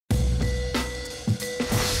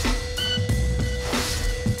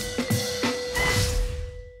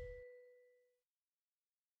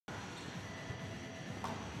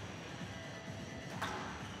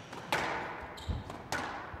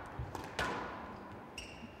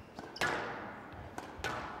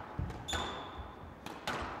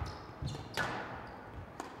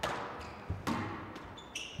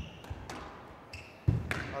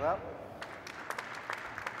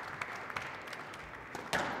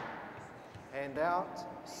And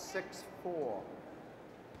out, 6-4.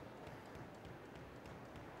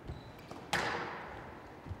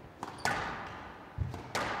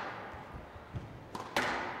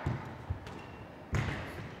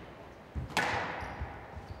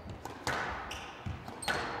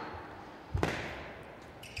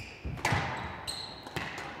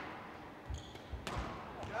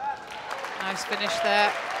 Nice finish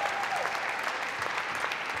there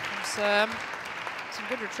from Serme. Some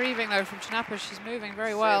good retrieving though from Chinappa. She's moving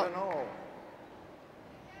very well. 7-all.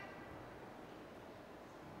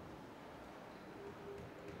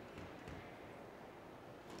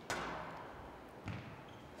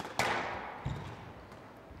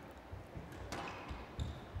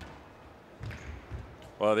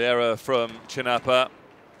 Well, the error from Chinappa.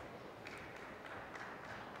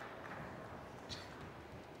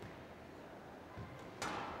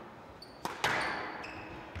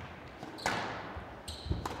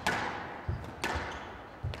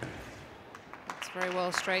 Very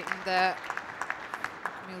well straightened there.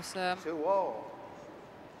 Serme. 2-all.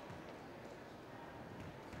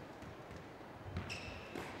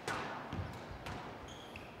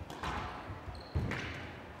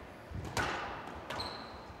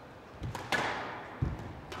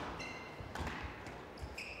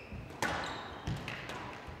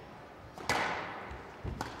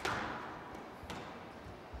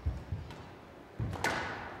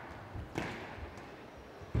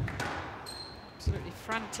 Absolutely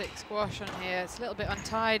frantic squash on here. It's a little bit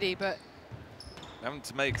untidy, but Having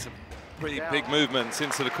to make some pretty big movements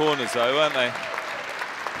into the corners though, weren't they?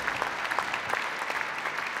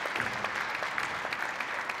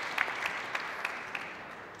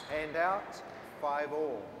 And out,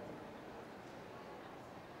 5-all.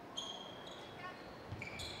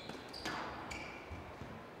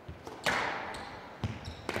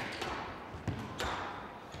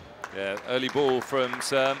 Yeah, early ball from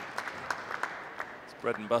Serme. It's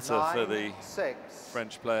bread and butter 9-6. for the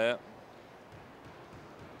French player.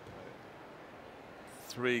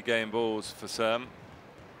 3 game balls for Serme.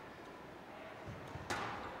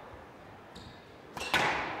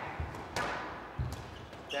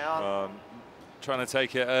 Down. Trying to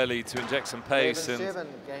take it early to inject some pace 11-7, and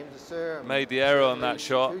game to serve. made the error on that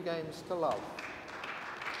shot. 2 games to love.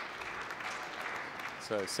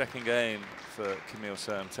 So second game for Camille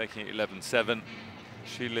Serme, taking it 11-7.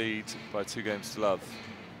 She leads by 2 games to love.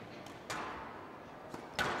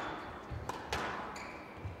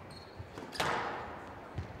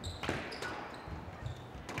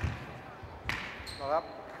 Not up.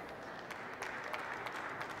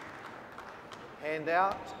 Hand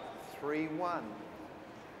out, 3-1.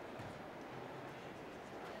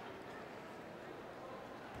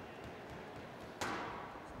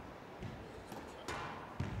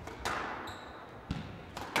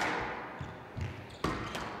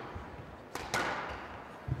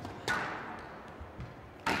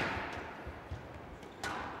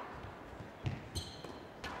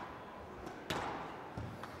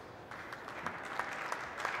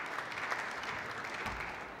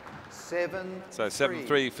 So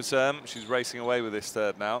 7-3 for Serme. She's racing away with this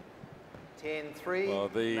third now. 10-3. Well,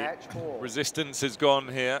 the match ball. resistance is gone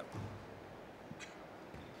here.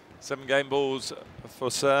 7 game balls for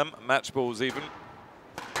Serme, match balls even.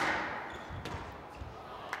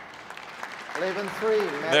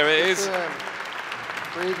 11-3. There it is. Serme.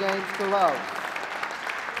 3 games to love.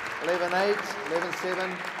 11-8,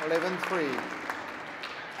 11-7, 11-3.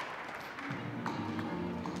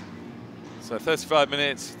 So 35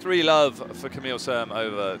 minutes, 3-love for Camille Serme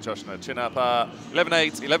over Joshna Chinappa.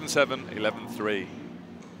 11-8, 11-7, 11-3.